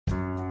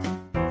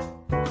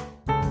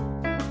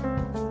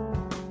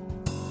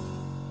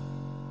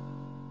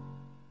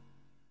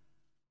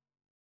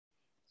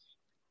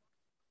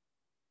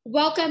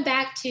Welcome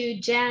back to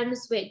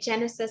Gems with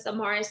Genesis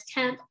Amaris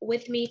Kemp.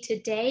 With me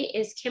today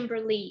is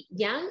Kimberly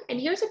Young, and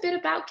here's a bit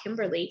about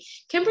Kimberly.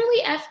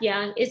 Kimberly F.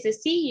 Young is the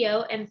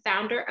CEO and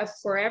founder of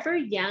Forever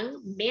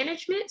Young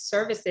Management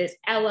Services,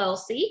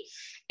 LLC,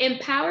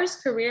 empowers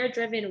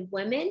career-driven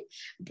women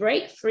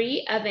break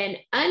free of an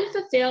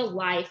unfulfilled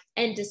life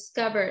and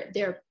discover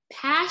their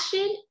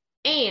passion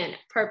and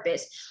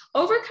purpose.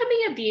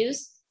 Overcoming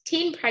abuse,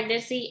 teen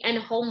pregnancy, and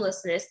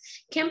homelessness,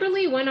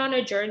 Kimberly went on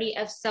a journey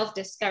of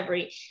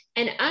self-discovery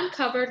and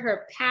uncovered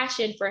her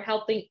passion for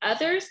helping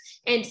others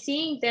and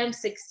seeing them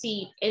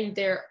succeed in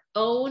their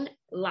own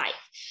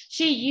life.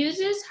 She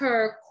uses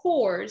her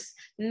CORES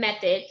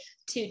method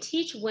to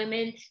teach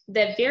women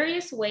the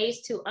various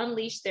ways to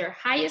unleash their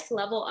highest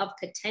level of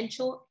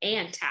potential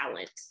and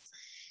talents.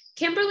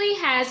 Kimberly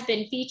has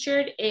been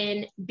featured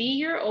in Be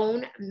Your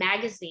Own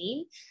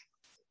magazine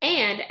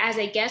and as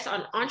a guest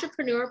on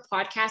Entrepreneur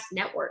Podcast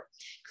Network,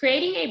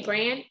 Creating a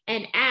Brand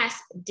and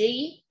Ask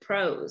D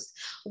Pros,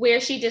 where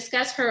she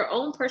discussed her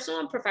own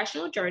personal and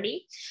professional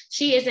journey.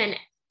 She is an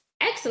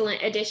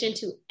excellent addition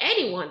to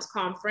anyone's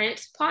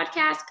conference,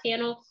 podcast,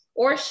 panel,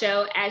 or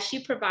show as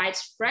she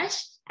provides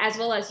fresh as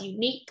well as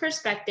unique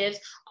perspectives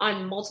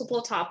on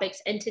multiple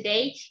topics. And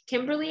today,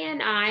 Kimberly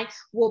and I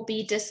will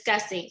be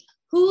discussing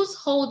who's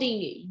holding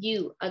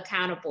you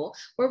accountable,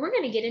 where we're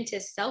going to get into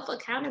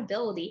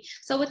self-accountability.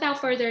 So without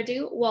further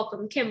ado,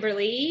 welcome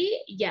Kimberly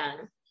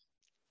Young.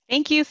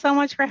 Thank you so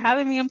much for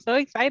having me. I'm so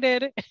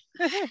excited.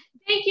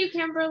 Thank you,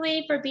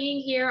 Kimberly, for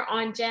being here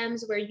on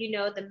GEMS, where you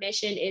know the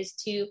mission is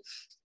to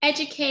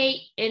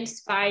educate,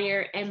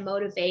 inspire, and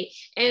motivate.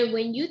 And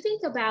when you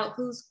think about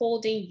who's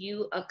holding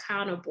you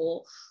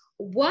accountable,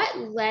 what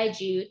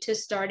led you to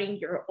starting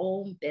your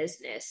own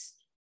business?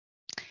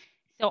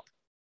 So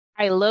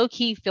I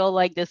low-key feel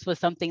like this was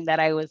something that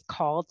I was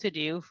called to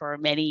do for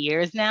many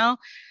years now.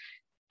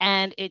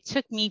 And it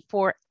took me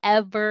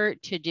forever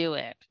to do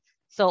it.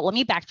 So let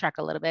me backtrack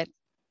a little bit.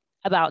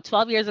 About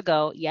 12 years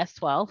ago, yes,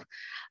 12,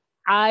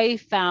 I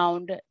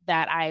found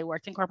that I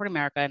worked in corporate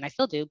America, and I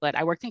still do, but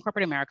I worked in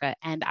corporate America,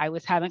 and I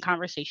was having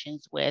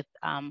conversations with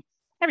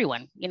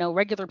everyone,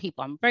 regular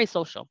people. I'm very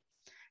social.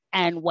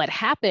 And what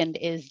happened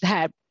is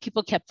that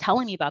people kept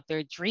telling me about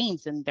their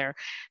dreams and their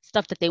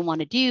stuff that they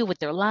want to do with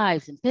their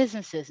lives and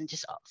businesses and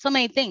just so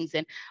many things.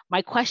 And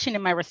my question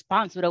and my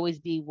response would always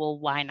be, well,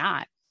 why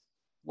not?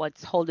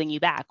 What's holding you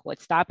back?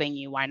 What's stopping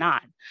you? Why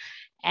not?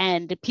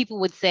 And people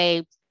would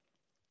say,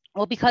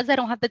 well, because I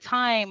don't have the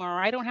time, or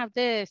I don't have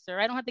this, or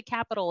I don't have the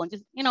capital, and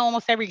just,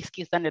 almost every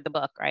excuse under the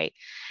book, right?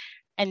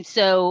 And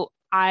so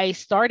I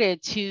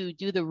started to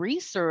do the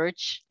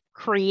research,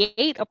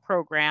 create a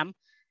program,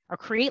 or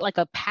create like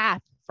a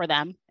path for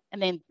them,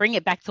 and then bring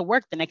it back to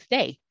work the next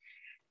day.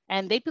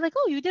 And they'd be like,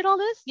 oh, you did all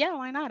this? Yeah,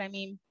 why not? I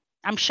mean,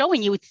 I'm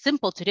showing you it's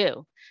simple to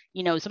do.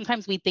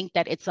 Sometimes we think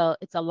that it's a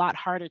lot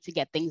harder to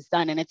get things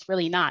done, and it's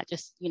really not,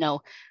 just,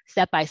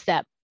 step by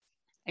step.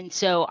 And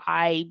so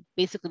I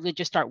basically would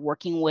just start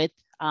working with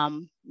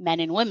men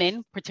and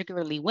women,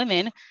 particularly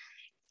women,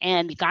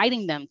 and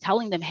guiding them,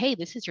 telling them, hey,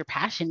 this is your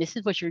passion. This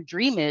is what your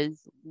dream is.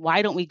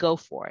 Why don't we go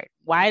for it?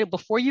 Why,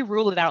 before you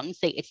rule it out and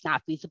say it's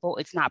not feasible,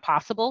 it's not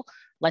possible,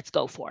 let's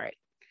go for it.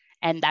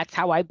 And that's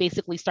how I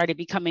basically started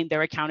becoming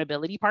their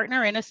accountability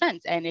partner in a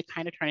sense. And it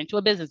kind of turned into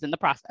a business in the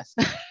process.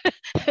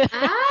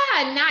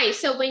 Nice.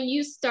 So when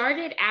you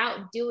started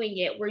out doing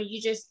it, were you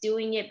just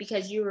doing it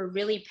because you were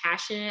really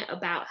passionate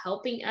about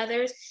helping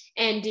others?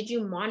 And did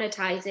you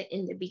monetize it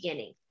in the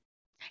beginning?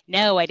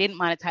 No, I didn't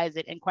monetize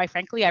it. And quite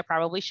frankly, I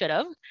probably should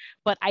have,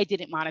 but I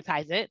didn't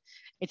monetize it.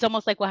 It's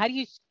almost like, well, how do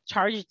you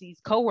charge these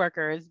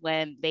coworkers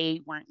when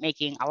they weren't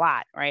making a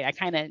lot, right? I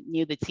kind of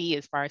knew the tea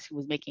as far as who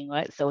was making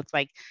what. So it's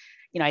like,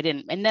 I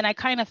didn't. And then I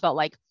kind of felt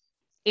like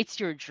it's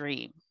your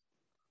dream.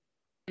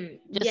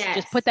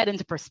 Just put that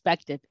into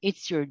perspective.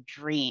 It's your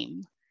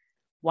dream.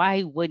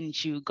 Why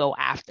wouldn't you go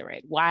after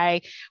it?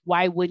 Why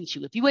wouldn't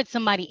you? If you had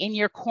somebody in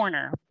your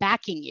corner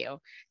backing you,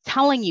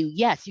 telling you,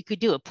 yes, you could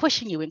do it,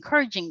 pushing you,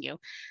 encouraging you,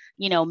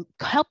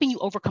 helping you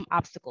overcome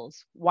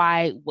obstacles,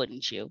 why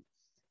wouldn't you?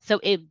 So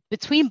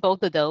between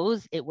both of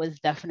those, it was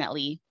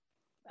definitely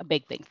a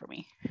big thing for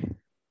me.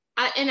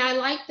 And I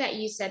like that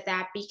you said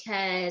that,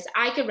 because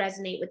I could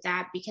resonate with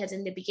that, because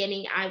in the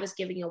beginning I was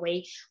giving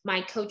away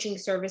my coaching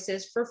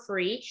services for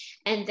free.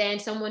 And then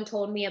someone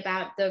told me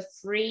about the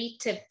free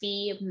to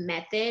fee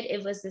method.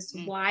 It was this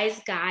wise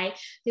guy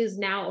who's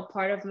now a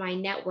part of my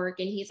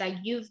network. And he's like,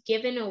 you've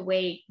given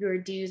away your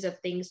dues of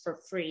things for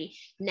free.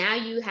 Now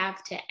you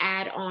have to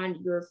add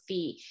on your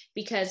fee,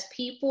 because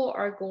people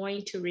are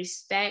going to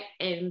respect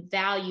and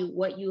value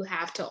what you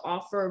have to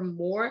offer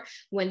more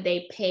when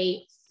they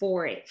pay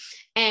for it.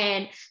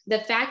 And the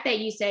fact that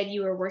you said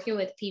you were working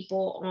with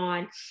people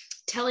on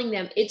telling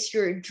them it's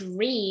your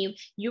dream.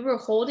 You were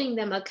holding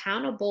them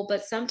accountable,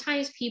 but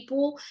sometimes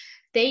people,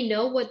 they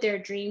know what their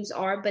dreams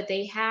are, but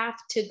they have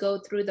to go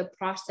through the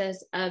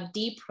process of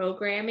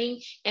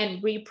deprogramming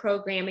and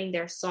reprogramming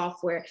their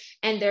software.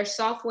 And their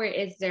software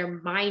is their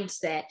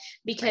mindset.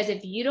 Because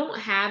if you don't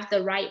have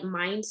the right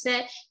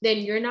mindset, then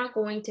you're not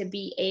going to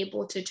be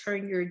able to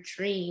turn your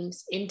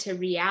dreams into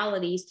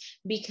realities,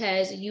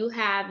 because you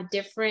have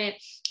different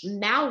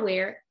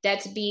malware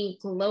that's being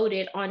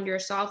loaded on your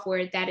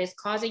software that is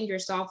causing your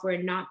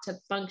software not to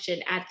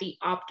function at the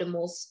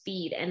optimal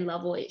speed and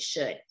level it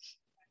should.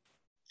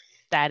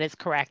 That is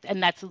correct.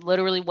 And that's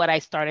literally what I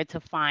started to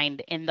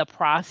find in the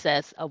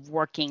process of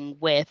working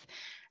with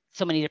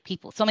so many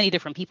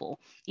different people.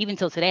 Even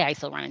till today, I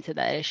still run into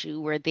that issue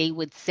where they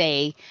would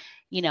say,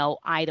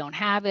 I don't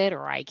have it,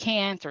 or I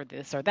can't, or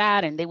this or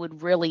that. And they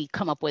would really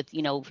come up with,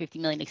 50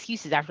 million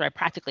excuses after I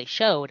practically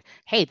showed,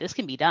 hey, this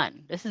can be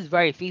done. This is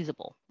very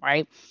feasible,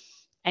 right?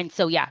 And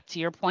so, yeah, to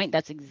your point,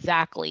 that's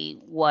exactly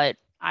what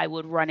I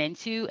would run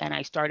into. And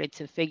I started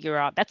to figure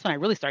out, that's when I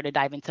really started to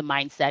dive into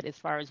mindset as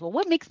far as, well,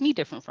 what makes me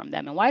different from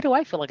them? And why do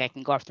I feel like I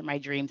can go after my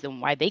dreams, and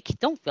why they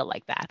don't feel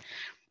like that?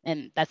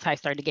 And that's how I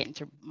started to get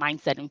into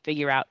mindset and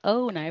figure out,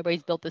 oh, now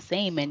everybody's built the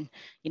same. And,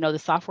 the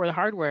software, the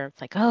hardware, it's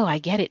like, oh, I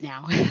get it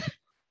now.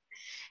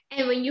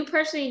 And when you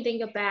personally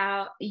think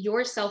about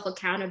your self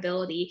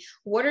accountability,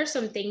 what are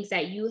some things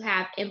that you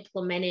have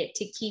implemented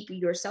to keep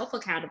yourself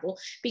accountable?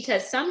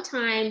 Because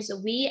sometimes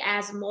we,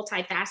 as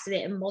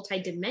multifaceted and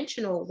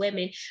multidimensional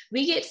women,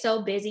 we get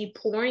so busy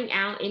pouring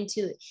out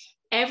into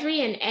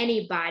every and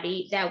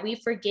anybody that we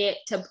forget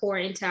to pour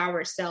into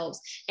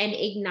ourselves and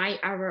ignite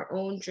our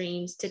own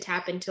dreams to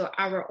tap into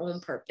our own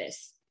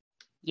purpose.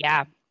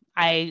 Yeah,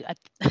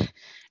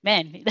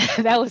 man,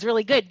 that was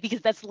really good,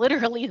 because that's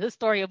literally the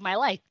story of my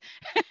life.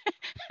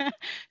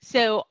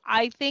 So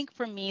I think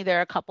for me, there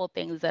are a couple of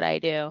things that I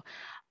do.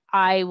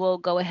 I will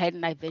go ahead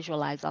and I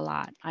visualize a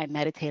lot. I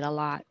meditate a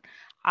lot.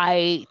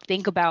 I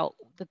think about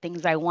the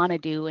things I want to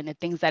do and the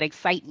things that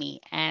excite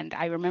me. And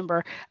I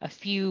remember a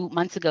few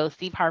months ago,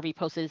 Steve Harvey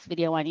posted this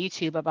video on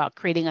YouTube about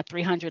creating a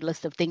 300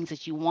 list of things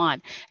that you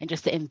want and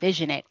just to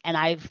envision it. And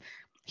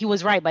he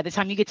was right. By the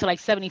time you get to like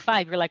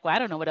 75, you're like, well, I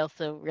don't know what else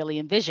to really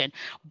envision.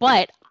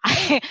 But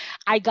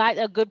I got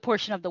a good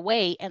portion of the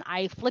way, and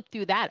I flip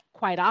through that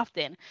quite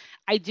often.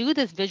 I do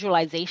this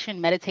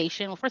visualization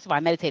meditation. Well, first of all,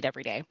 I meditate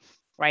every day,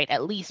 right?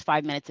 At least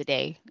 5 minutes a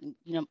day.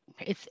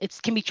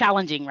 It's can be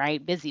challenging,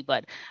 right? Busy,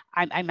 but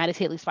I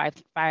meditate at least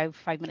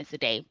five minutes a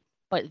day.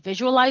 But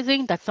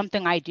visualizing, that's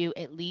something I do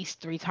at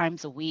least 3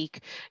 times a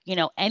week,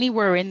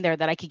 anywhere in there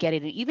that I could get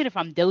it. Even if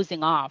I'm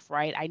dozing off,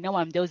 right? I know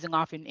I'm dozing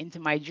off into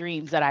my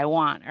dreams that I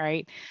want,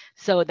 right?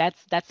 So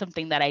that's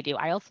something that I do.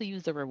 I also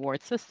use a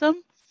reward system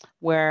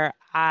where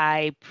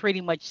I pretty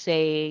much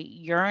say,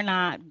 you're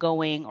not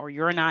going or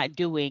you're not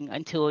doing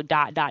until ... is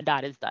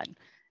done.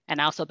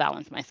 And I also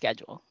balance my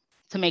schedule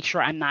to make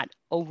sure I'm not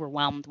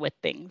overwhelmed with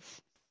things.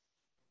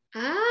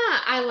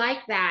 I like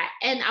that.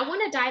 And I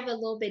want to dive a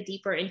little bit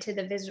deeper into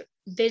the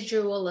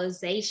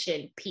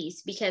visualization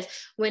piece, because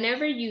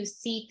whenever you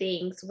see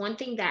things, one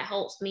thing that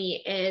helps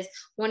me is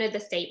one of the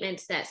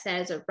statements that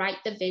says, write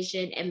the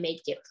vision and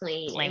make it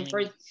plain.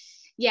 And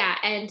yeah.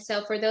 And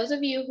so for those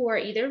of you who are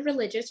either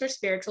religious or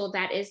spiritual,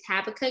 that is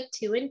Habakkuk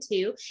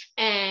 2:2.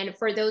 And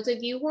for those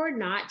of you who are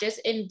not, just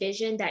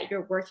envision that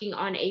you're working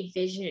on a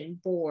vision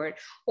board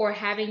or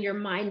having your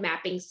mind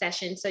mapping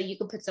session, so you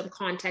can put some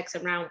context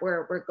around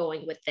where we're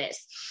going with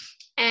this.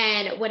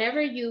 And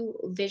whenever you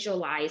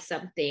visualize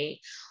something,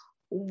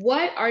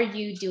 what are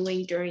you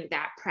doing during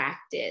that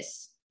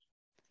practice?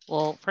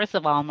 Well, first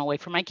of all, I'm away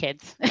from my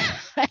kids.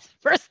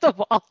 First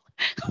of all,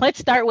 let's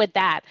start with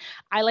that.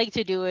 I like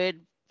to do it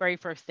very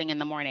first thing in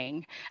the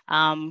morning.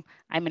 I'm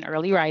an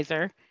early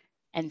riser.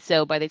 And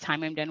so by the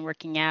time I'm done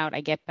working out, I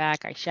get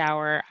back, I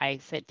shower, I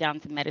sit down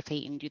to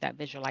meditate and do that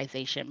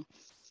visualization,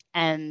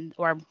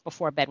 or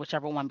before bed,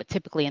 whichever one, but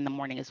typically in the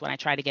morning is when I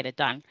try to get it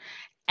done.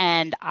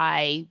 And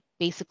I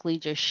basically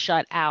just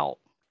shut out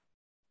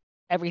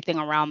everything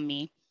around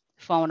me,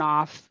 phone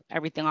off,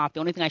 everything off. The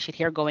only thing I should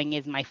hear going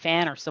is my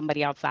fan or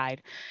somebody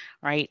outside,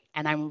 right?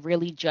 And I'm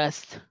really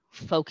just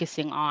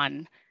focusing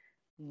on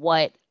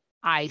what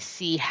I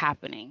see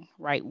happening,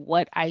 right?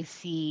 What I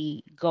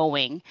see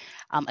going.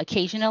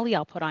 Occasionally,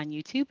 I'll put on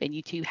YouTube, and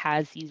YouTube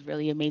has these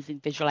really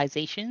amazing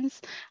visualizations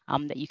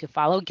that you can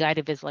follow, the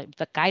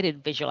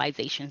guided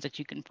visualizations that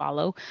you can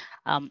follow.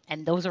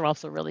 And those are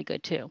also really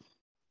good too.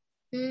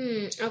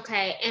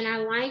 Okay. And I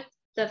like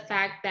the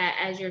fact that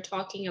as you're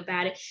talking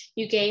about it,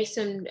 you gave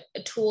some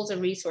tools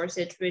and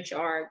resources, which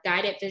are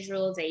guided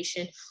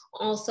visualization,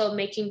 also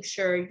making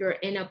sure you're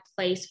in a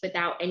place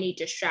without any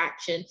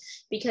distraction.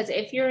 Because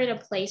if you're in a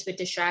place with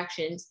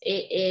distractions,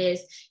 it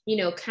is,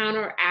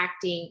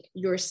 counteracting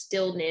your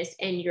stillness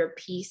and your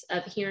peace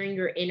of hearing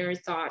your inner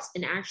thoughts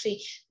and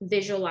actually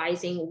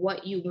visualizing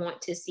what you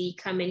want to see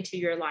come into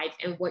your life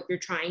and what you're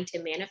trying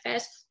to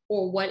manifest,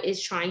 or what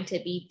is trying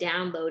to be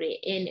downloaded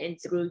in and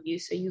through you,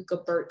 so you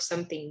could birth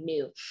something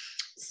new.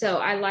 So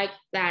I like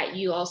that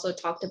you also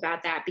talked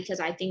about that, because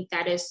I think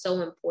that is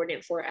so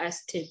important for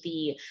us to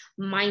be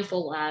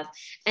mindful of.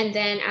 And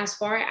then as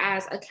far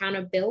as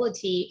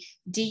accountability,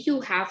 do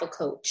you have a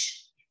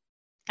coach?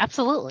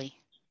 Absolutely.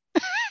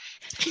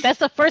 That's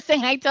the first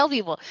thing I tell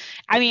people.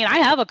 I mean, I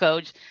have a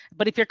coach,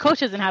 but if your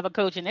coach doesn't have a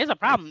coach, and there's a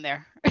problem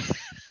there.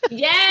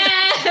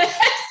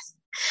 Yes.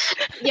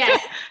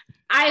 Yes.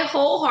 I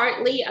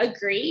wholeheartedly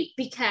agree,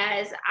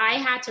 because I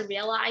had to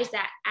realize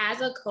that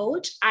as a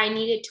coach, I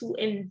needed to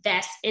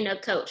invest in a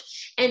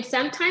coach. And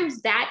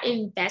sometimes that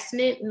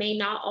investment may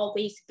not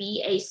always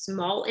be a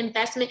small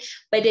investment,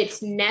 but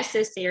it's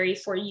necessary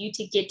for you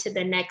to get to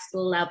the next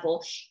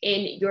level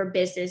in your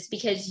business,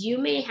 because you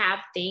may have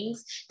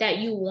things that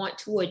you want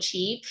to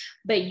achieve,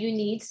 but you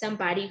need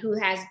somebody who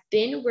has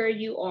been where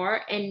you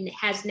are and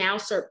has now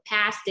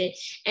surpassed it.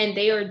 And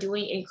they are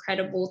doing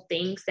incredible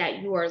things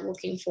that you are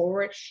looking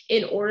forward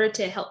in order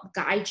to help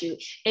guide you.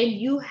 And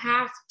you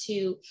have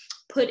to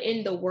put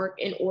in the work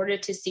in order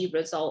to see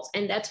results.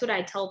 And that's what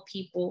I tell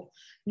people.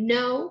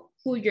 Know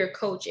who your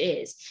coach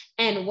is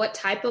and what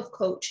type of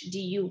coach do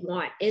you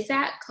want. Is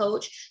that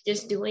coach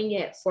just doing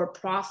it for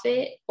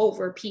profit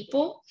over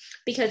people?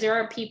 Because there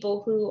are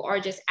people who are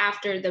just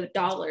after the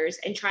dollars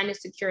and trying to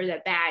secure the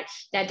bag,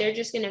 that they're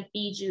just going to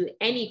feed you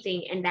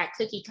anything in that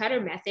cookie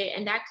cutter method.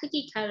 And that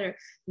cookie cutter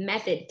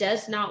method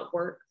does not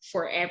work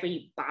for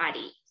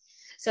everybody.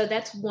 So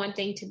that's one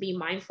thing to be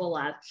mindful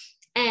of.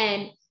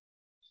 And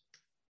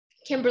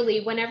Kimberly,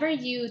 whenever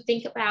you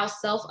think about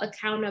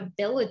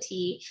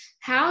self-accountability,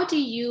 how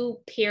do you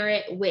pair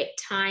it with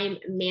time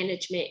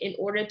management in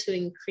order to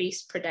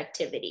increase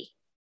productivity?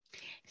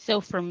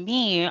 So for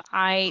me,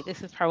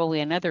 this is probably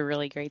another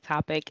really great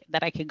topic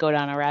that I could go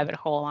down a rabbit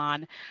hole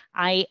on.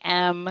 I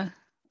am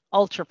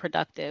ultra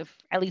productive.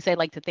 At least I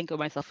like to think of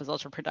myself as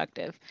ultra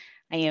productive.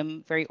 I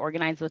am very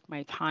organized with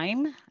my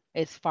time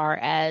as far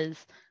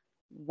as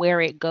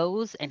where it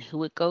goes and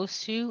who it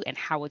goes to and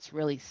how it's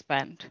really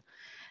spent.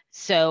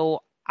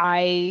 So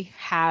I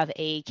have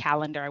a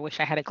calendar. I wish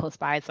I had it close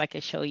by so I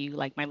could show you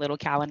like my little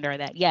calendar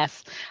that,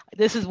 yes,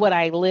 this is what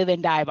I live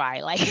and die by.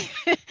 Like,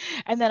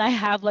 and then I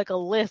have like a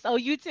list. Oh,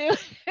 you too?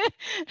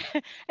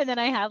 And then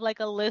I have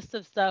like a list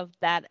of stuff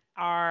that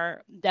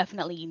are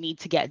definitely need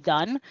to get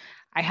done.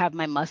 I have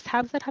my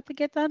must-haves that have to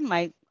get done.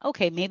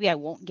 Okay, maybe I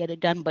won't get it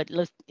done, but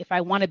if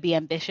I want to be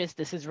ambitious,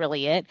 this is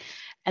really it.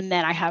 And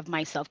then I have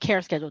my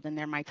self-care scheduled in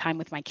there, my time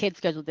with my kids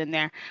scheduled in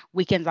there.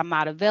 Weekends I'm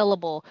not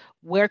available.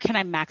 Where can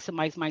I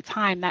maximize my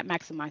time? Not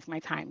maximize my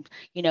time.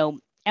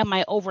 Am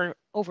I over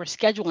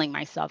scheduling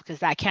myself? Because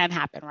that can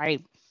happen,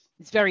 right?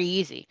 It's very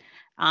easy.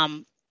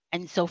 And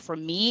so for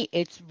me,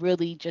 it's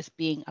really just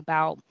being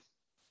about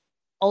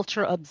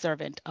ultra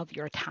observant of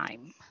your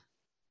time.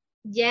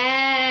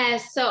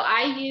 Yes. So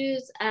I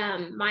use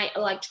my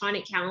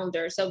electronic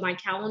calendar. So my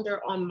calendar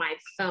on my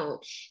phone.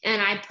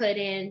 And I put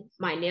in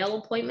my nail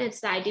appointments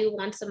that I do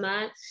once a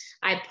month.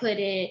 I put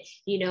in,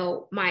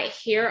 my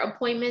hair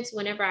appointments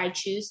whenever I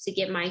choose to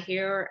get my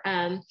hair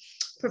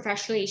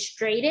professionally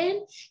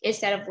straightened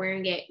instead of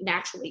wearing it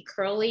naturally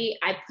curly.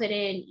 I put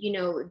in,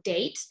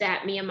 dates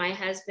that me and my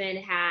husband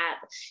have,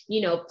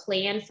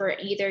 planned for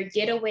either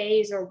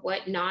getaways or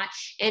whatnot.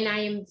 And I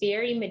am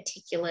very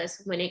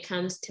meticulous when it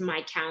comes to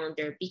my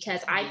calendar,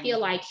 because I feel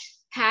like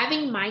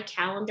having my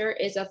calendar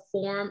is a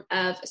form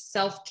of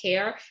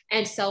self-care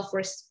and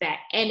self-respect.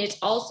 And it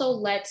also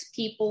lets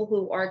people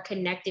who are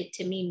connected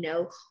to me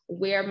know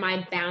where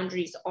my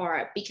boundaries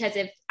are. Because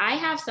if I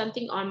have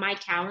something on my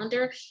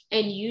calendar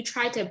and you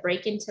try to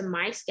break into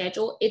my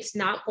schedule, it's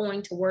not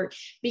going to work,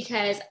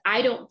 because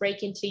I don't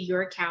break into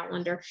your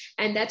calendar.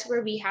 And that's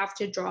where we have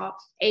to draw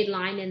a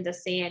line in the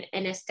sand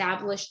and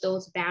establish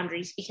those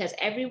boundaries, because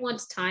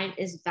everyone's time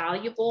is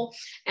valuable.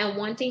 And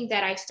one thing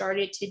that I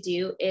started to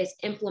do is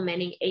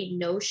implementing a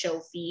no-show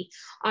fee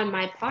on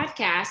my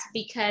podcast,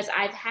 because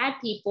I've had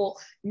people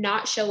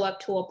not show up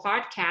to a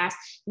podcast,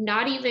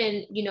 not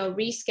even,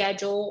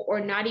 reschedule, or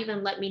not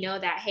even let me know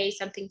that, hey,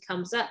 something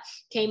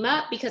came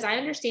up, because I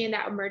understand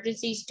that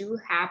emergencies do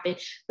happen.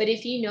 But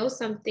if you know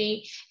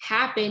something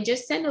happened,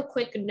 just send a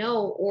quick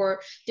note, or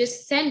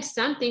just send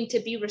something to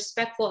be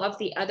respectful of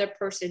the other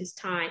person's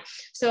time.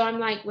 So I'm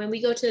like, when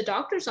we go to the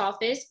doctor's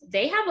office,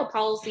 they have a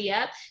policy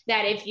up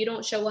that if you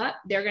don't show up,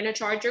 they're going to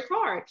charge your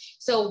card.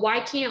 So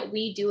why can't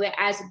we do it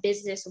as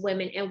business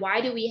women? And why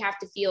do we have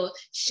to feel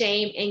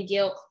shame and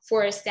guilt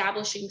for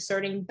establishing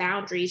certain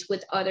boundaries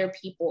with other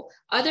people?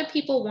 Other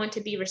people want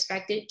to be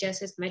respected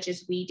just as much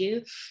as we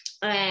do.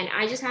 And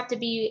I just have to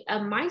be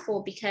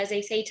mindful, because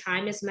they say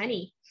time is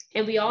money,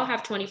 and we all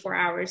have 24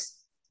 hours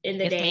in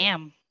the Yes, day.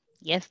 ma'am.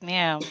 Yes,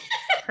 ma'am.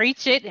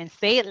 Preach it and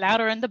say it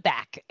louder in the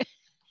back.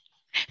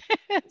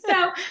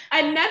 So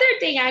another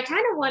thing I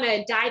kind of want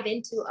to dive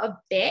into a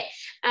bit,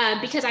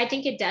 because I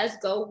think it does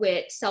go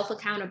with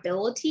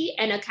self-accountability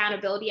and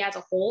accountability as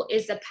a whole,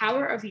 is the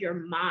power of your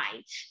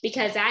mind,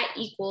 because that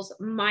equals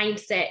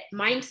mindset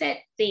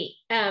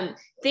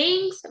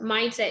things,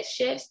 mindset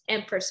shifts,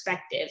 and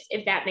perspectives,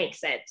 if that makes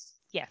sense.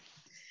 Yes.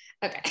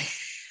 Okay.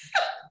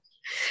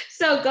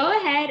 So go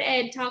ahead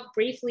and talk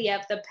briefly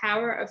of the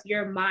power of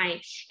your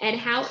mind and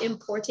how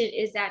important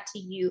is that to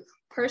you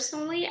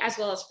personally as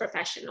well as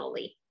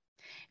professionally.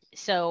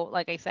 So,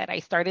 like I said, I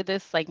started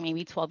this like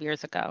maybe 12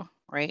 years ago,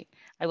 right?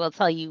 I will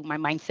tell you, my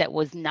mindset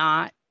was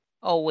not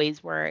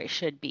always where it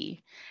should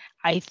be.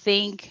 I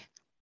think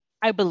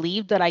I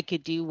believed that I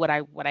could do what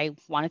I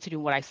wanted to do,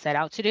 what I set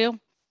out to do,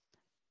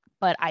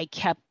 but I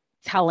kept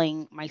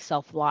telling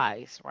myself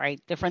lies,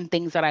 right? Different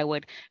things that I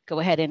would go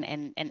ahead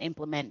and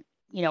implement,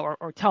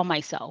 or tell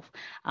myself,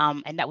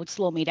 and that would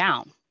slow me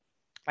down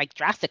like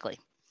drastically.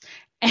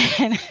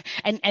 And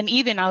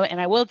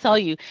I will tell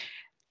you,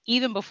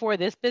 even before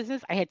this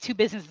business, I had two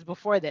businesses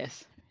before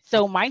this.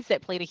 So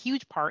mindset played a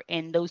huge part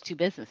in those two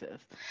businesses,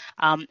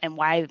 and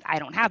why I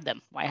don't have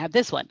them, why I have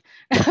this one.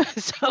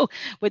 So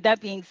with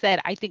that being said,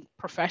 I think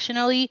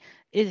professionally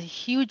is a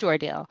huge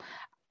ordeal.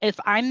 If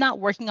I'm not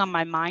working on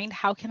my mind,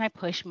 how can I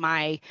push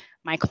my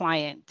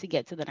client to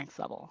get to the next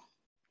level?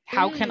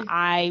 How can Mm,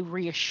 I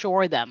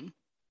reassure them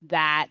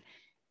that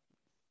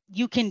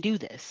you can do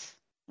this,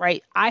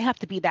 right? I have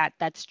to be that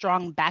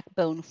strong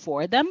backbone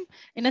for them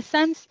in a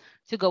sense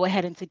to go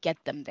ahead and to get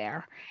them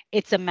there.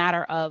 It's a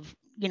matter of,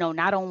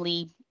 not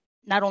only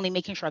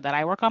making sure that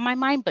I work on my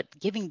mind, but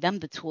giving them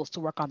the tools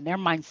to work on their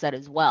mindset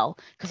as well,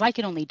 because I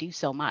can only do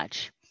so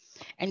much.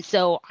 And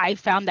so I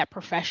found that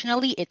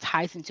professionally, it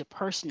ties into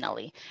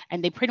personally,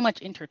 and they pretty much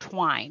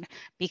intertwine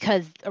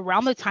because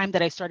around the time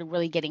that I started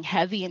really getting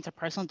heavy into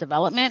personal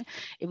development,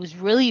 it was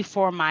really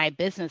for my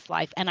business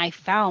life. And I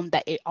found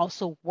that it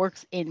also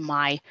works in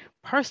my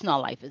personal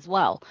life as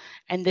well.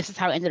 And this is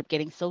how I ended up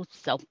getting so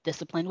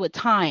self-disciplined with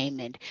time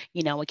and,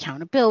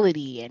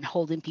 accountability and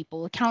holding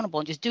people accountable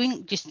and just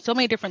doing just so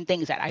many different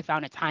things that I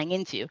found it tying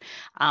into.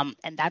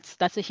 And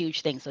that's a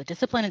huge thing. So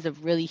discipline is a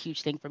really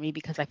huge thing for me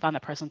because I found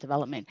that personal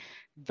development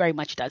very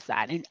much does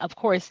that. And of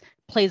course,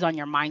 plays on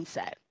your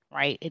mindset,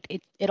 right?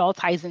 It all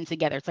ties in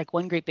together. It's like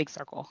one great big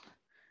circle.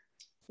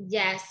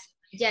 yes,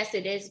 yes,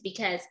 it is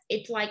because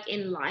it's like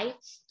in life,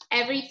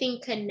 everything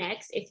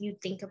connects if you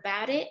think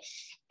about it.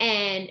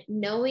 And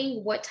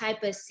knowing what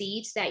type of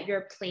seeds that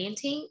you're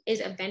planting is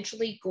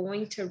eventually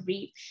going to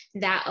reap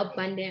that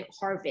abundant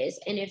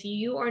harvest. And if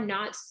you are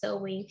not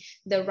sowing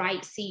the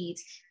right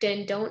seeds,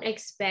 then don't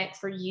expect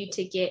for you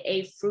to get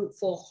a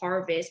fruitful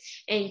harvest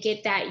and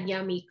get that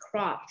yummy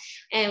crop.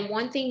 And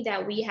one thing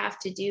that we have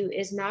to do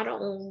is not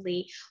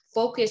only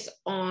focus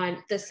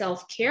on the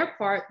self care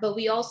part, but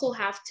we also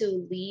have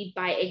to lead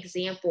by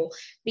example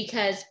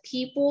because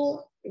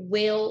people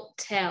will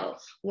tell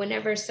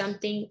whenever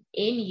something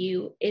in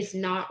you is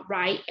not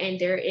right and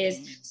there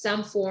is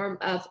some form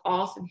of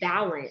off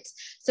balance.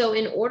 So,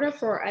 in order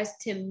for us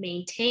to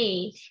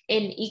maintain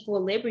an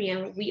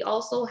equilibrium, we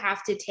also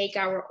have to take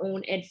our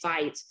own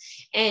advice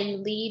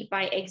and lead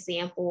by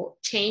example,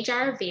 change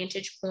our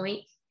vantage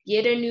point,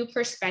 get a new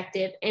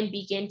perspective, and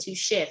begin to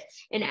shift.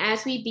 And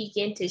as we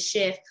begin to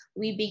shift,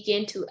 we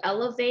begin to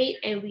elevate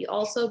and we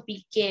also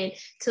begin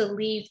to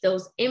leave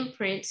those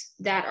imprints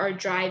that are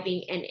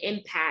driving an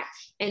impact.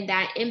 And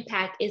that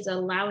impact is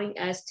allowing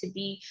us to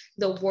be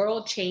the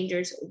world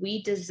changers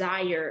we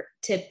desire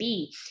to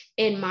be,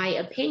 in my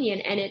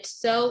opinion. And it's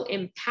so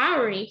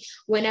empowering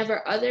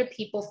whenever other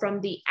people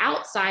from the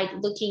outside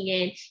looking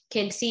in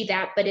can see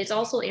that, but it's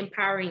also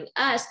empowering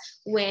us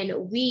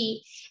when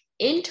we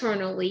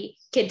internally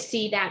could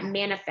see that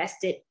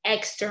manifested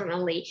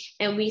externally,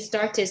 and we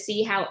start to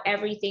see how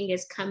everything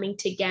is coming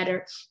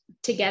together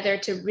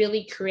to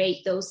really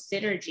create those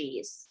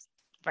synergies.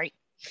 Right.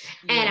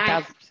 You're And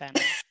I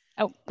 1,000%.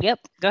 Oh, yep.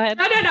 Go ahead.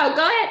 no,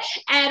 go ahead.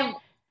 And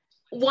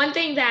one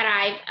thing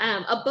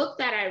that a book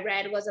that I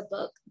read was a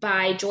book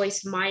by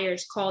Joyce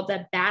Myers called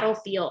The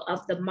Battlefield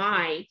of the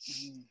Mind.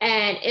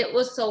 And it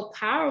was so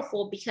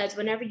powerful because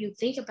whenever you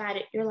think about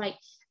it, you're like,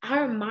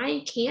 our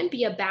mind can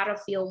be a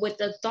battlefield with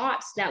the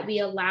thoughts that we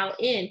allow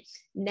in,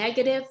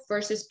 negative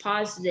versus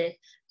positive,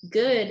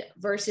 good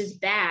versus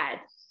bad,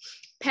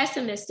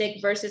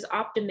 pessimistic versus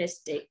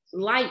optimistic,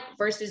 light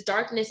versus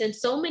darkness, and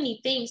so many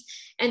things.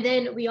 And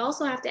then we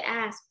also have to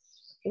ask,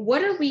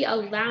 what are we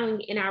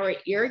allowing in our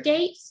ear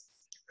gates?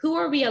 Who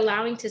are we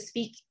allowing to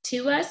speak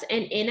to us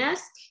and in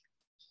us?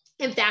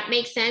 If that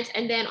makes sense.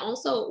 And then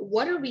also,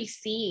 what are we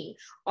seeing?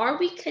 Are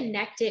we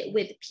connected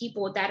with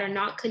people that are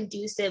not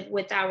conducive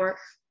with our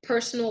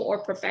personal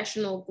or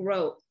professional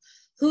growth?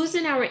 Who's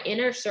in our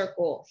inner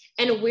circle?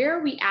 And where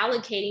are we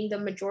allocating the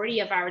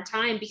majority of our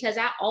time? Because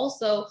that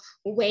also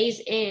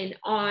weighs in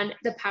on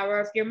the power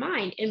of your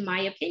mind, in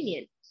my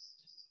opinion.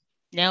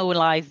 No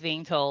lies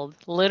being told.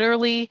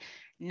 Literally,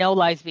 no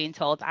lies being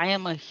told. I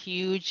am a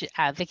huge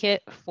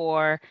advocate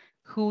for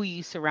who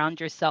you surround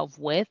yourself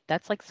with.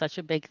 That's like such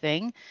a big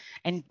thing.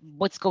 And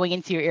what's going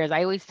into your ears.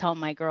 I always tell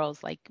my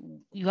girls, like,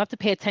 you have to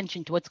pay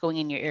attention to what's going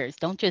in your ears.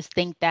 Don't just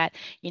think that,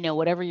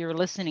 whatever you're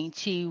listening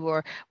to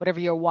or whatever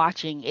you're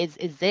watching is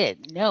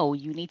it. No,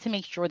 you need to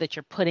make sure that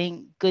you're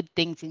putting good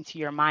things into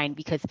your mind,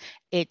 because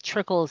it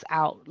trickles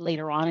out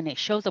later on and it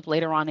shows up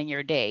later on in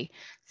your day.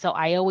 So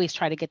I always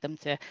try to get them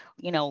to,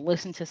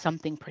 listen to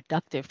something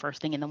productive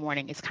first thing in the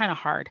morning. It's kind of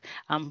hard.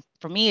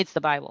 For me, it's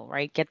the Bible,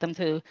 right? Get them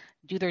to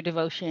do their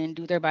devotion,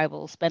 do their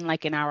Bible, spend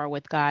like an hour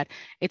with God.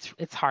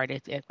 It's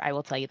hard. I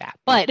will tell you that,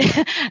 but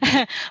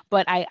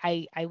but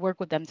I work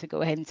with them to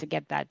go ahead and to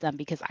get that done,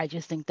 because I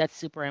just think that's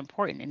super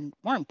important. And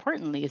more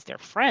importantly, is their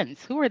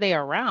friends. Who are they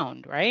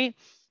around, right?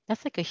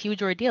 That's like a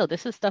huge ordeal.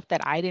 This is stuff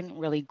that I didn't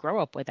really grow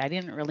up with. I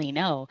didn't really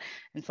know.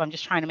 And so I'm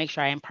just trying to make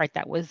sure I impart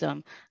that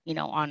wisdom,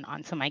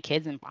 onto my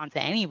kids and onto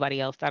anybody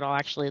else that'll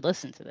actually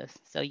listen to this.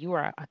 So you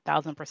are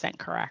 1,000%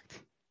 correct.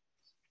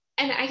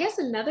 And I guess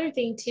another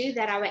thing too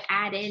that I would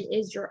add in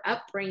is your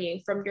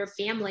upbringing from your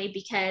family,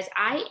 because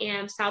I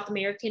am South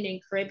American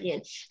and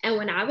Caribbean. And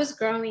when I was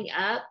growing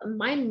up,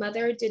 my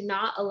mother did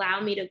not allow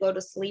me to go to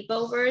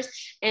sleepovers,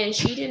 and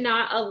she did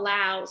not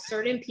allow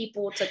certain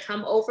people to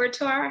come over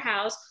to our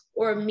house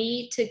or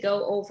me to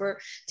go over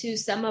to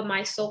some of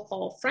my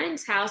so-called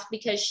friends' house,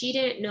 because she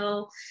didn't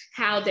know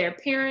how their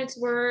parents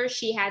were.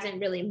 She hasn't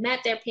really met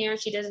their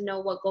parents. She doesn't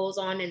know what goes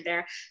on in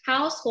their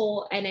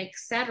household, and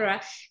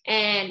etc.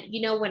 And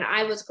when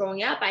I was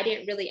growing up, I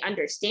didn't really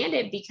understand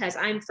it, because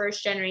I'm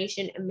first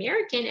generation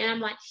American, and I'm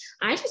like,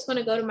 I just want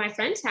to go to my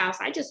friend's house.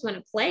 I just want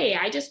to play.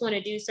 I just want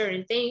to do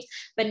certain things.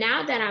 But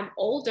now that I'm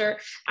older,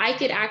 I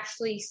could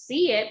actually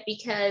see it,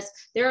 because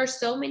there are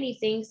so many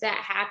things that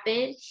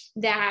happen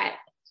that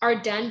are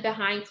done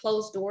behind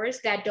closed doors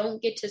that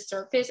don't get to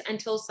surface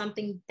until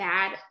something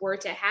bad were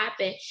to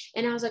happen.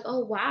 And I was like,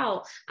 oh,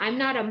 wow, I'm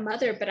not a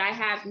mother, but I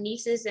have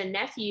nieces and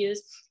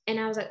nephews. And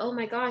I was like, oh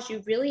my gosh,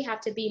 you really have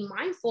to be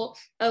mindful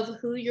of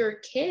who your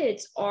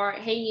kids are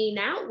hanging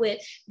out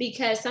with,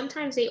 because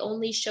sometimes they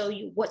only show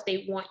you what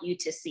they want you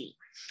to see.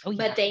 Oh, yeah.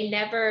 But they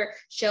never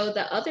show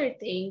the other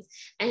things.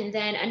 And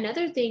then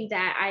another thing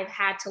that I've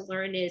had to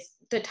learn is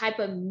the type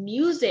of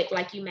music,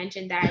 like you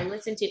mentioned, that I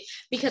listen to,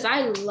 because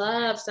I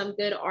love some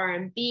good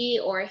R&B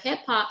or hip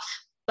hop,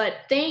 but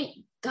thank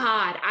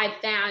God I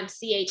found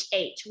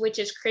CHH, which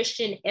is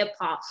Christian hip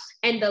hop.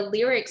 And the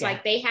lyrics,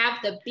 like they have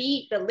the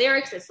beat, the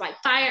lyrics, it's like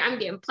fire. I'm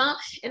getting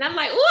pumped. And I'm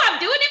like, oh, I'm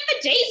doing it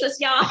for Jesus,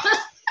 y'all.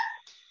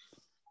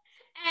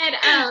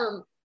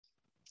 And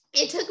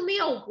it took me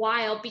a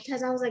while,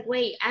 because I was like,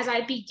 wait, as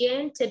I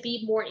began to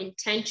be more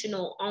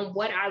intentional on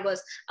what I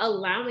was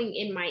allowing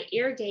in my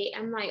ear gate,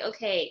 I'm like,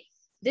 okay,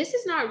 this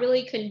is not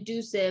really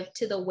conducive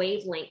to the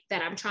wavelength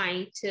that I'm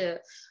trying to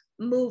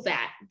move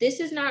at. This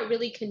is not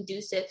really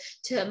conducive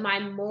to my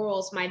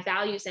morals, my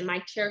values, and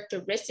my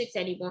characteristics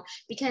anymore.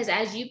 Because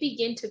as you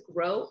begin to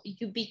grow,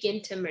 you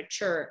begin to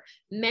mature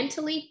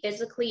mentally,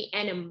 physically,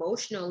 and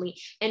emotionally.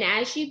 And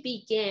as you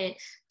begin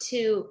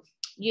to,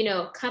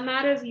 come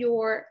out of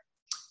your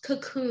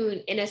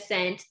cocoon in a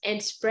sense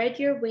and spread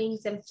your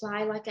wings and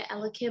fly like an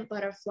elegant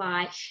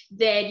butterfly,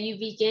 then you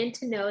begin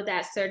to know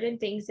that certain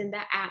things in the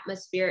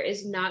atmosphere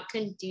is not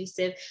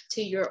conducive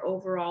to your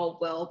overall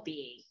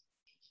well-being.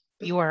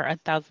 You are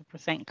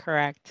 1,000%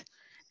 correct.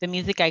 The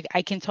music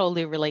I can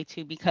totally relate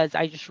to, because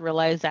I just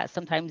realized that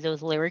sometimes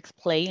those lyrics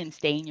play and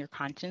stay in your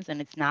conscience, and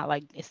it's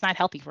not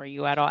healthy for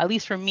you at all. At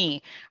least for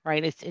me,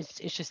 right? It's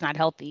just not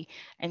healthy.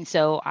 And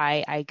so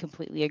I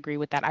completely agree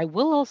with that. I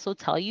will also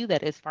tell you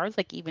that as far as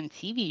like even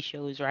TV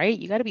shows, right?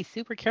 You got to be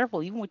super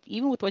careful even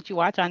with what you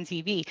watch on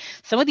TV.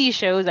 Some of these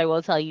shows, I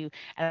will tell you,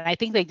 and I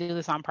think they do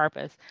this on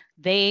purpose,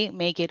 they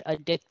make it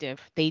addictive.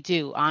 They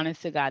do.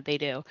 Honest to God, they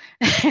do.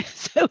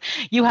 So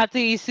you have to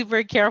be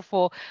super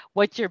careful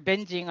what you're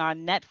binging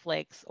on Netflix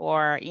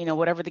or,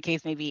 whatever the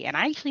case may be. And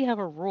I actually have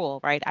a rule,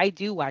 right? I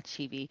do watch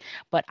TV,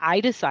 but I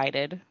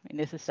decided, and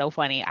this is so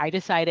funny, I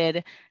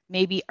decided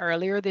maybe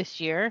earlier this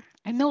year,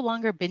 I'm no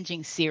longer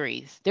binging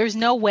series. There's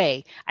no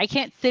way. I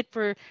can't sit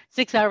for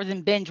 6 hours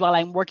and binge while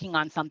I'm working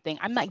on something.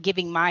 I'm not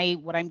giving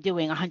what I'm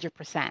doing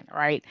 100%,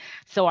 right?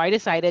 So I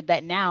decided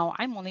that now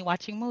I'm only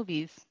watching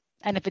movies.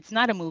 And if it's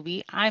not a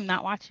movie, I'm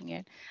not watching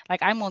it.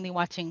 Like I'm only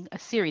watching a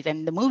series,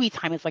 and the movie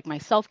time is like my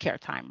self-care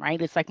time,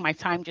 right? It's like my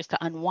time just to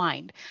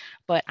unwind,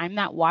 but I'm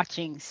not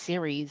watching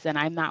series and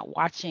I'm not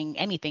watching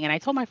anything. And I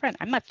told my friend,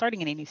 I'm not starting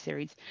any new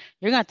series.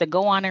 You're going to have to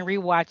go on and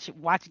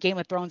watch Game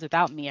of Thrones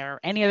without me or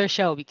any other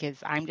show, because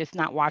I'm just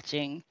not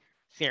watching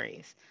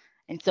series.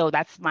 And so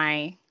that's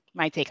my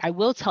take. I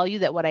will tell you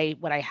that what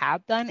I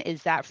have done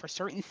is that for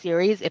certain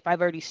series, if I've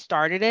already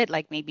started it,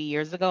 like maybe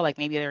years ago, like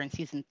maybe they're in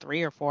season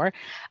 3 or 4,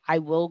 I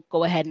will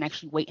go ahead and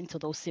actually wait until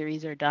those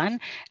series are done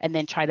and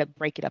then try to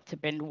break it up to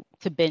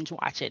binge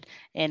watch it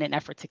in an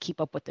effort to keep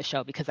up with the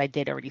show, because I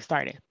did already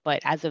start it.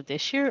 But as of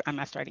this year, I'm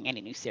not starting any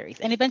new series.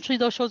 And eventually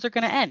those shows are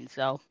going to end.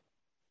 So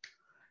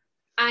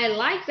I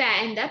like that.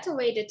 And that's a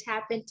way to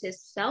tap into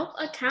self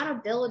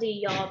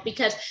accountability, y'all,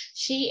 because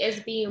she is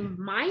being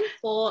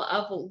mindful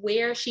of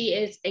where she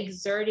is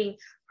exerting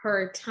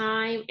her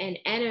time and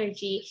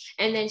energy.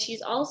 And then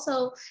she's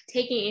also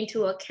taking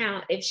into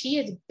account if she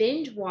is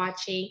binge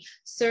watching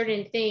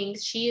certain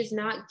things, she is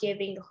not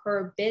giving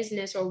her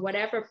business or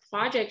whatever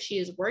project she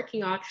is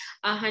working on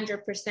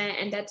 100%.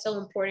 And that's so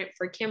important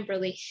for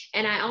Kimberly.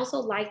 And I also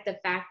like the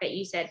fact that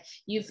you said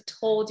you've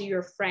told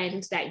your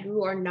friends that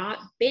you are not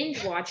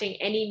binge watching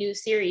any new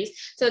series.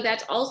 So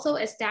that's also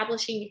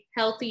establishing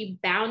healthy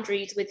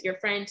boundaries with your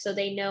friends so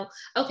they know,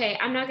 okay,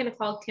 I'm not going to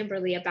call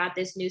Kimberly about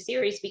this new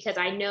series because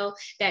I know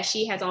that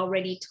she has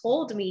already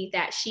told me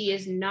that she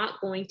is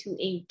not going to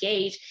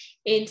engage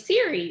in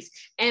series.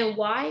 And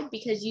why?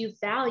 Because you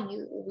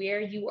value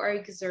where you are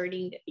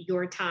exerting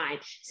your time,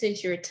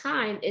 since your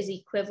time is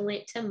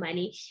equivalent to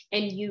money,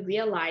 and you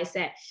realize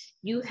that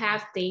you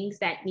have things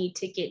that need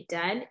to get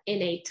done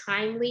in a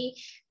timely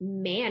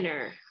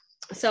manner.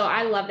 So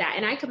I love that.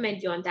 And I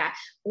commend you on that.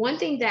 One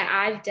thing that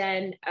I've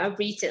done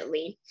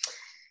recently,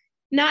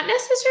 not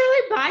necessarily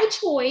by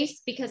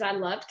choice because I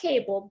loved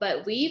cable,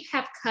 but we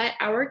have cut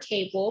our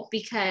cable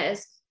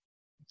because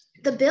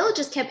the bill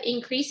just kept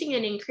increasing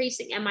and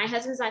increasing. And my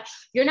husband's like,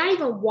 you're not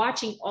even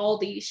watching all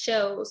these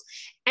shows.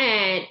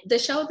 And the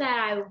show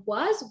that I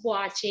was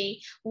watching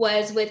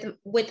was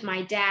with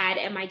my dad,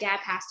 and my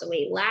dad passed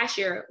away last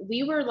year.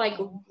 We were like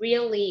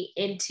really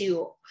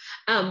into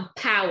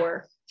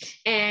Power.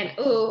 And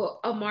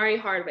Omari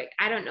Hardwick.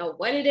 I don't know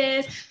what it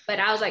is, but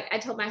I was like, I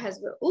told my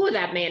husband,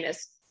 that man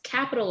is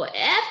capital Fine.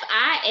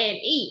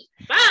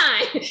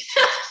 Fine.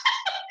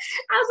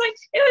 I was like,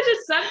 it was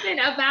just something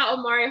about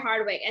Omari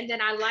Hardwick. And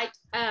then I liked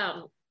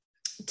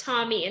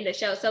Tommy in the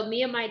show. So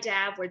me and my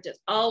dad were just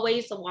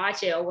always to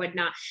watch it or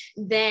whatnot.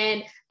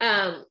 Then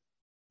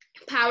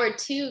Power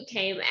 2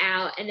 came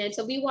out, and then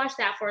so we watched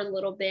that for a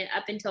little bit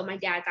up until my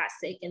dad got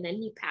sick and then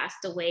he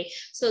passed away.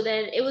 So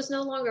then it was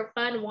no longer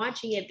fun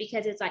watching it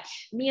because it's like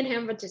me and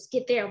him would just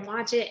get there and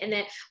watch it, and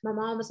then my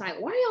mom was like,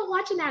 why are y'all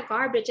watching that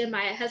garbage? And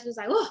my husband's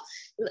like,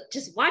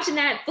 just watching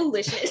that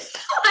foolishness.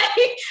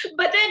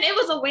 But then it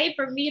was a way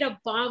for me to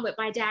bond with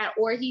my dad.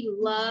 Or he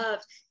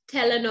loved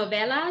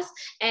telenovelas,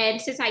 and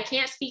since I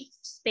can't speak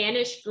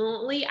Spanish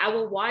fluently, I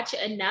will watch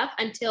enough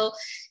until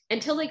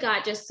it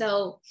got just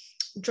so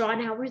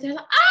drawn out where they're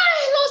like,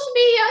 ay, los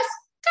niños,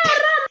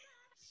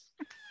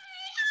 caramba,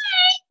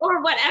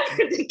 or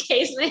whatever the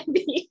case may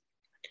be.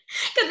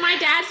 Because my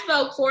dad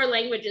spoke 4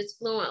 languages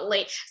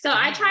fluently. So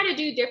I try to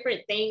do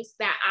different things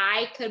that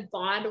I could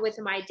bond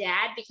with my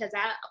dad, because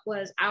that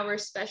was our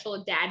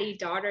special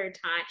daddy-daughter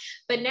time.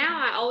 But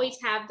now I always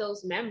have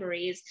those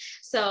memories.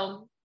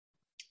 So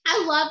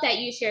I love that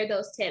you share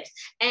those tips.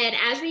 And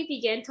as we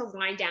begin to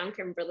wind down,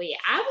 Kimberly,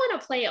 I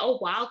want to play a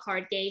wild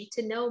card game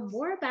to know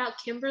more about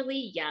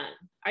Kimberly Young.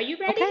 Are you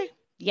ready? Okay.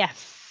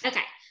 Yes.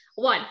 Okay.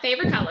 1,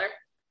 favorite color?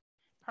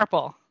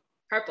 Purple.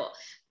 Purple.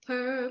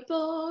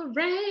 Purple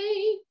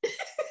rain.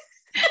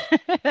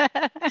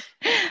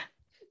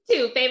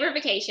 2, favorite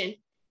vacation?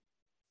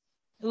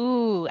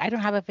 Ooh, I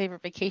don't have a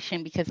favorite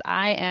vacation because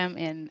I am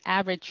an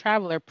avid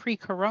traveler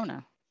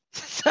pre-corona.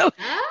 So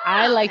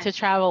I like to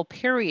travel,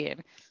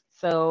 period.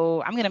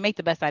 So I'm going to make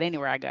the best out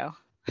anywhere I go.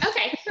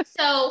 Okay.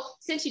 So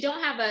since you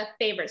don't have a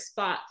favorite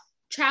spot,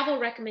 travel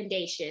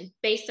recommendation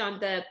based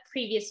on the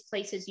previous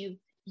places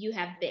you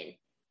have been.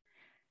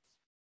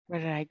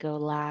 Where did I go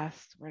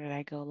last?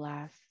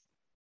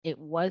 It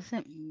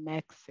wasn't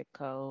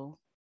Mexico.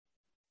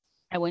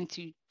 I went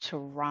to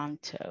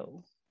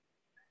Toronto.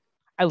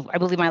 I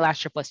believe my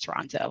last trip was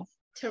Toronto.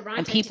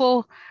 And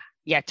people,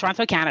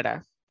 Toronto,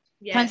 Canada.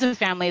 Yes. Tons of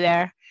family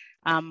there.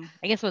 I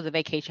guess it was a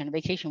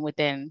vacation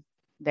within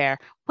there.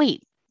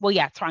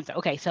 Toronto.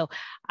 Okay, so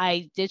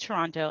I did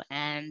Toronto,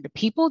 and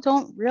people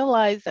don't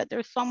realize that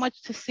there's so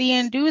much to see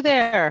and do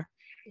there.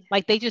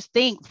 Like, they just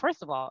think,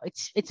 first of all,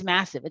 it's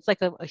massive. It's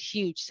like a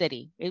huge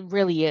city. It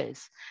really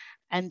is.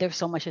 And there's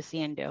so much to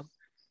see and do.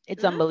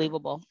 It's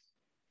unbelievable.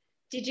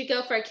 Did you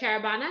go for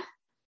Carabana?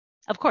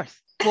 Of course.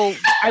 Well,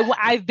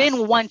 I've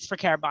been once for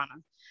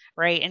Carabana,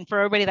 right? And for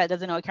everybody that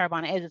doesn't know what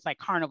Carabana is, it's like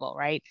Carnival,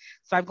 right?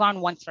 So I've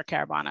gone once for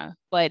Carabana,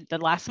 but the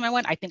last time I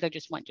went, I think I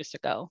just went just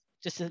to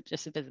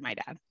visit my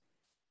dad.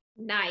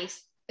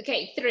 Nice.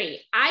 Okay, 3.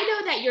 I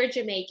know that you're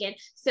Jamaican,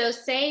 so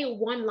say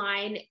one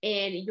line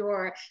in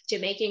your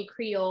Jamaican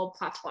Creole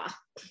patois.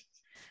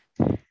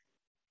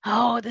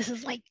 Oh, this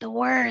is like the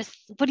worst.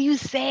 What do you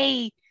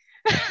say?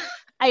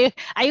 I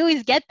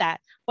always get that,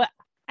 but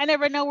I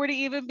never know where to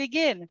even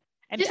begin.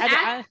 And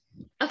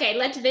okay,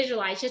 let's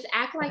visualize. Just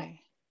act like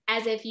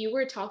as if you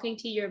were talking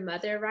to your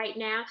mother right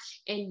now,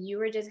 and you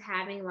were just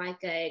having like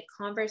a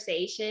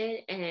conversation,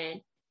 and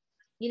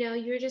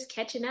you're just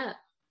catching up.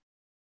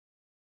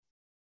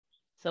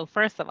 So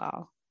first of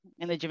all,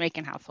 in the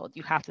Jamaican household,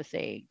 you have to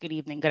say good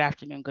evening, good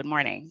afternoon, good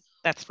morning.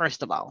 That's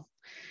first of all.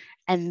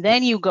 And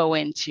then you go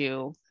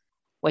into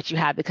what you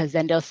have, because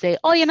then they'll say,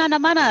 oh, you're not a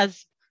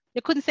manners.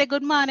 You couldn't say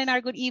good morning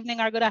or good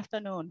evening or good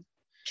afternoon.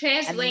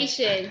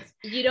 Translation,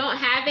 you don't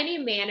have any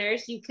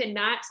manners. You could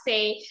not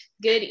say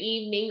good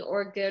evening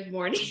or good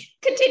morning.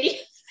 Continue.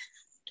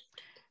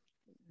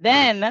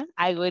 Then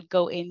I would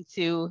go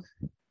into,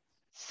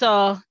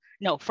 so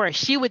No,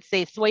 first she would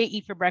say, so what you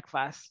eat for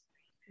breakfast?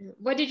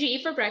 What did you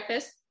eat for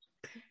breakfast?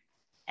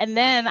 And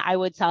then I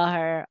would tell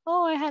her,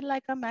 oh, I had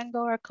like a mango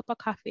or a cup of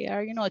coffee or,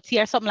 a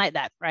tea or something like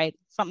that, right?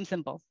 Something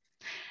simple.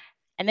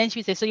 And then she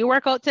would say, so you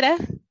work out today?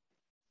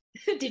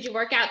 Did you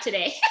work out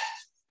today?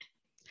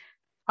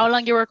 How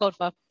long you work out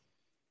for?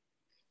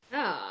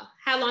 Oh,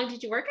 how long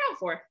did you work out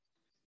for?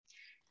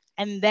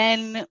 And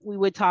then we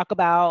would talk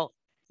about,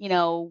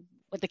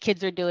 what the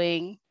kids are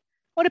doing.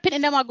 What the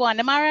pitting them are going,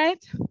 am I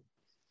right?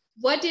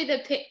 What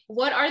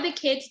are the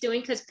kids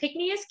doing? Because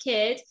Pickney is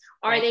kids.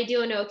 Are Right. they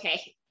doing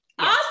okay?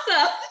 Yes.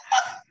 Awesome.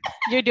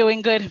 You're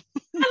doing good.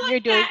 You're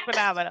doing that.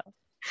 phenomenal.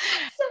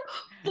 So,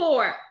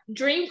 4,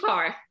 dream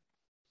car.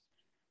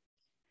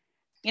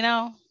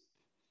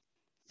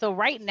 So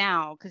right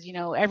now, because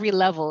every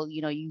level,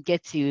 you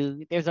get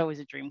to, there's always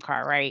a dream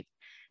car, right?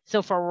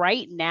 So for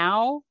right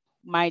now,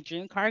 my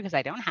dream car, because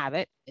I don't have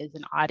it, is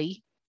an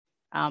Audi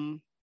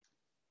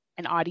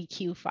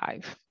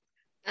Q5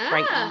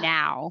 right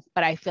now.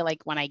 But I feel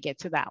like when I get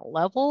to that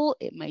level,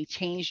 it may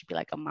change to be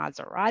like a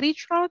Maserati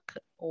truck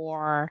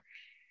or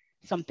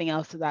something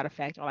else to that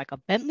effect, or like a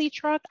Bentley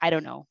truck. I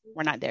don't know.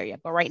 We're not there yet.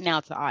 But right now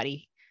it's an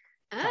Audi.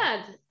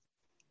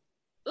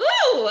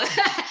 Ooh,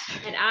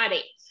 an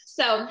Audi.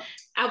 So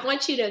I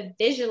want you to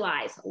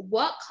visualize,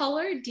 what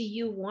color do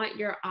you want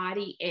your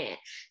Audi in?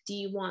 Do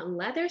you want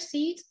leather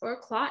seats or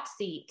cloth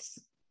seats?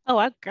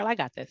 Oh, girl, I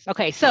got this.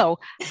 Okay, so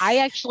I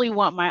actually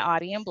want my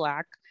Audi in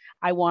black.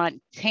 I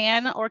want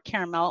tan or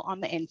caramel on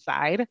the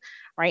inside,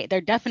 right? They're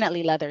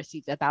definitely leather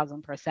seats,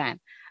 1,000%,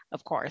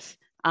 of course.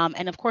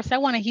 And of course, I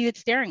want a heated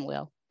steering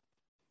wheel.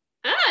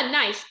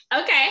 Nice.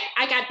 Okay,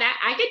 I got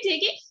that. I could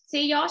dig it.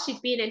 See, y'all, she's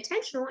being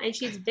intentional and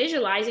she's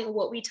visualizing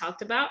what we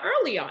talked about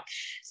early on.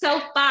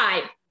 So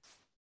 5,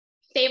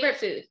 favorite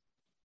food.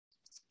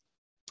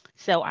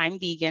 So I'm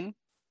vegan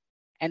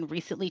and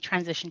recently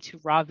transitioned to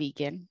raw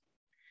vegan.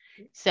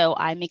 So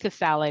I make a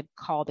salad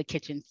called the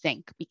kitchen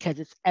sink because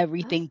it's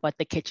everything but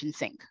the kitchen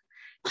sink.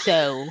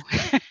 So,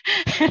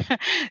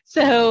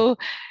 so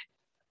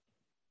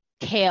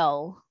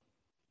kale,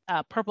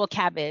 purple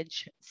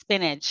cabbage,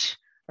 spinach,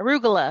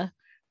 arugula,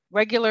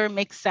 regular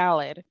mixed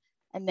salad,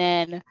 and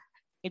then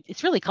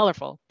it's really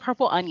colorful.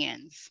 Purple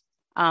onions,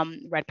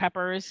 red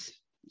peppers,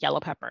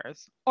 yellow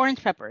peppers,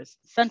 orange peppers,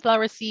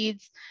 sunflower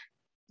seeds,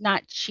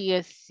 not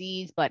chia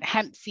seeds, but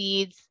hemp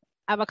seeds,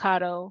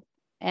 avocado,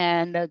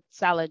 and a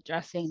salad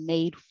dressing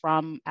made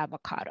from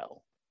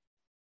avocado.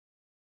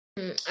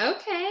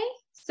 Okay,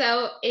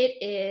 so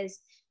it is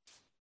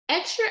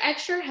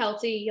extra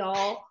healthy,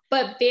 y'all,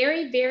 but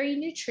very, very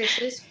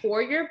nutritious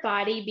for your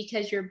body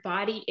because your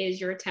body is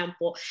your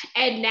temple.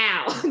 And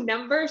now,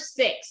 number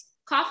 6,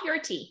 coffee or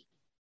tea?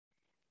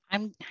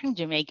 I'm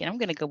Jamaican. I'm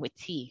gonna go with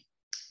tea.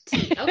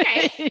 Tea,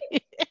 okay.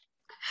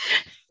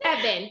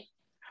 7,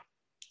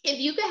 if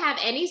you could have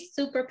any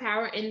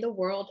superpower in the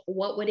world,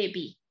 what would it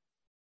be?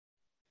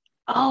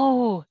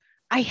 Oh,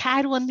 I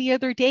had one the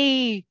other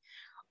day.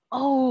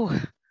 Oh,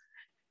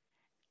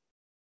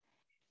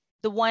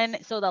 the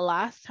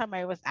last time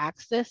I was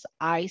asked this,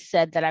 I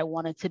said that I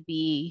wanted to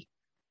be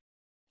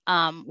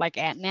like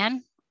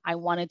Ant-Man. I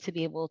wanted to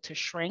be able to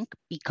shrink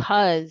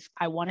because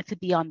I wanted to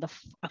be a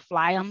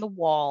fly on the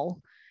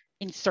wall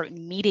in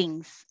certain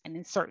meetings and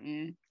in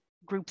certain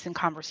groups and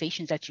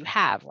conversations that you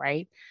have,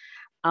 right?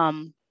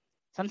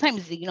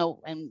 Sometimes,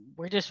 and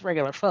we're just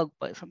regular folk,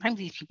 but sometimes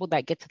these people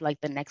that get to like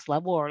the next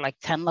level or like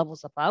 10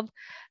 levels above,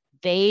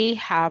 they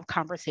have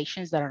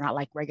conversations that are not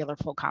like regular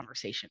folk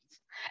conversations.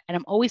 And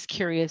I'm always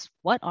curious,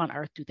 what on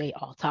earth do they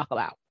all talk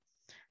about?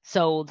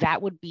 So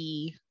that would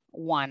be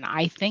one.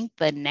 I think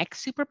the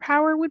next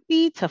superpower would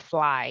be to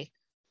fly.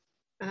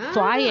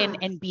 Fly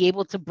and be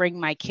able to bring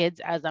my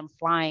kids as I'm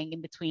flying in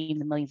between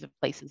the millions of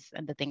places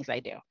and the things I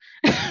do.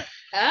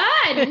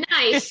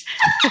 Nice.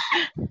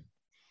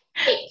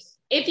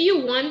 If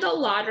you won the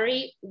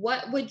lottery,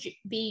 what would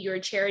be your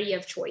charity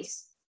of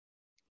choice?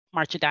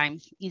 March of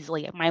Dimes,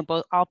 easily.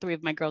 All 3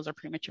 of my girls are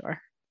premature.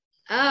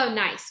 Oh,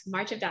 nice.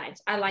 March of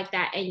Dimes. I like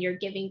that. And you're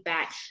giving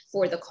back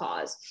for the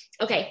cause.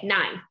 Okay,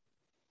 9.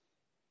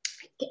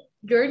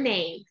 Your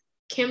name,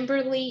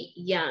 Kimberly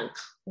Young.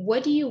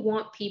 What do you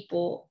want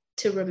people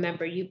to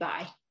remember you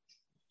by?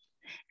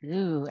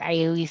 Ooh,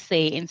 I always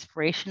say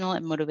inspirational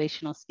and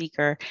motivational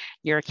speaker,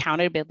 your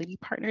accountability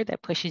partner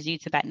that pushes you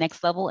to that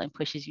next level and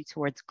pushes you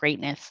towards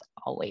greatness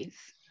always.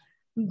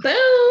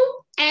 Boom.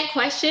 And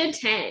question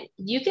 10,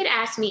 you could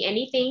ask me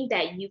anything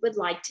that you would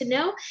like to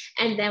know.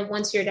 And then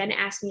once you're done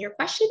asking your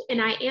question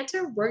and I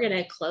answer, we're going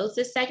to close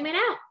this segment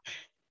out.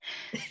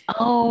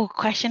 Oh,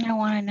 question I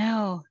want to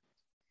know.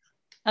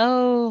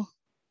 Oh,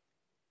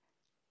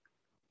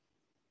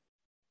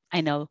 I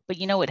know, but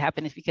you know what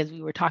happened is because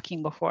we were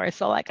talking before.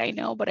 So like, I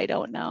know, but I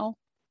don't know.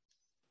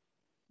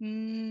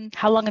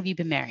 How long have you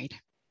been married?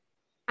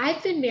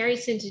 I've been married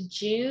since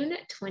June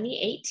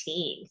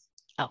 2018.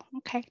 Oh,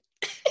 okay.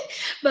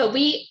 But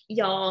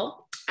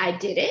y'all, I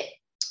did it,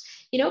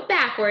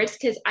 backwards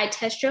because I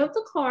test drove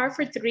the car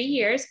for 3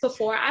 years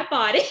before I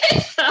bought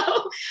it.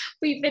 So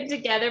we've been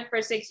together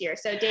for 6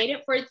 years. So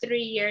dated for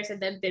 3 years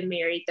and then been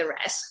married the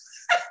rest.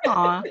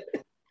 Aw,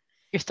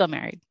 you're still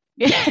married.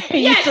 You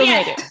Yes, still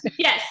made yes,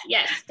 it.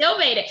 yes, still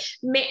made it.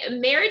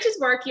 Marriage is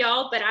work,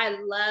 y'all, but I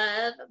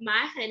love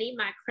my honey,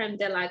 my creme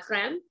de la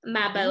creme,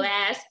 my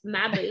Boaz,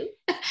 my boo.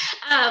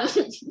 Um,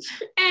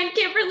 and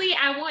Kimberly,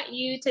 I want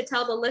you to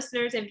tell the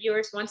listeners and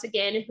viewers once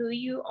again who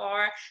you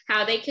are,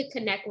 how they could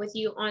connect with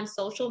you on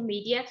social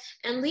media,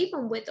 and leave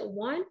them with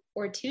one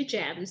or two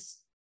gems.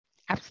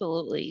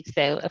 Absolutely.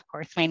 So, of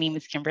course, my name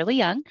is Kimberly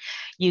Young.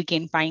 You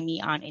can find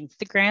me on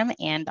Instagram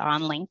and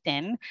on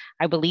LinkedIn.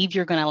 I believe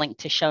you're going to link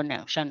to show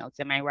notes. Show notes.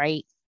 Am I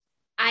right?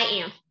 I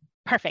am.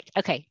 Perfect.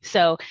 Okay.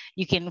 So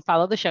you can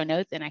follow the show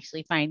notes and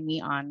actually find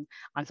me on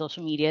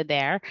social media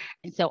there.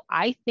 And so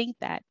I think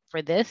that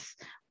for this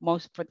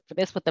for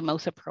this, what the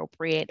most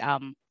appropriate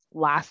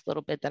last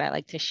little bit that I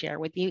like to share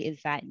with you is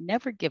that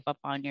never give up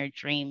on your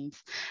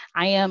dreams.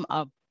 I am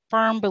a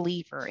firm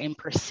believer in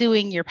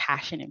pursuing your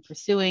passion and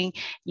pursuing,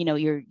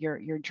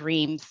 your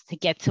dreams to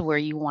get to where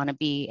you want to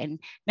be, and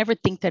never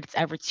think that it's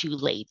ever too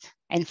late.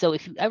 And so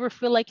if you ever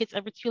feel like it's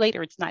ever too late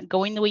or it's not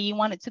going the way you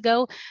want it to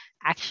go,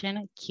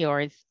 action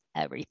cures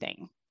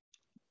everything.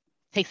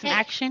 Take some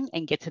action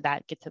and get to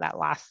that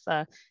last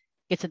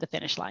get to the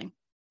finish line.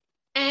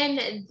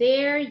 And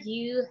there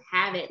you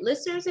have it.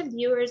 Listeners and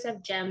viewers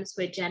of Gems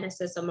with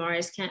Genesis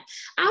Amaris Kemp,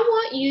 I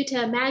want you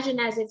to imagine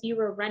as if you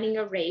were running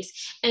a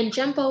race and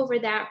jump over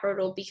that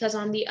hurdle, because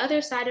on the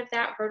other side of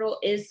that hurdle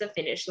is the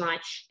finish line.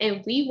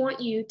 And we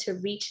want you to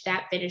reach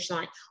that finish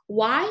line.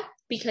 Why?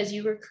 Because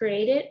you were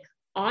created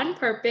on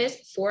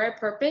purpose for a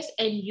purpose,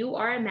 and you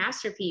are a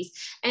masterpiece.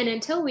 And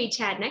until we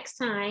chat next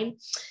time,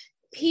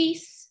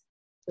 peace,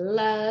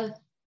 love,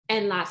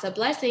 and lots of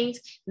blessings.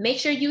 Make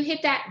sure you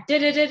hit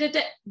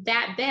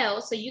that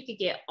bell so you can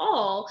get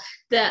all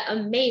the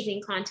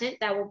amazing content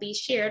that will be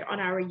shared on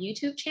our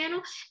YouTube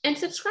channel, and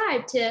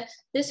subscribe to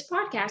this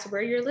podcast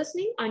where you're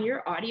listening on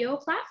your audio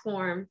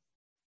platform.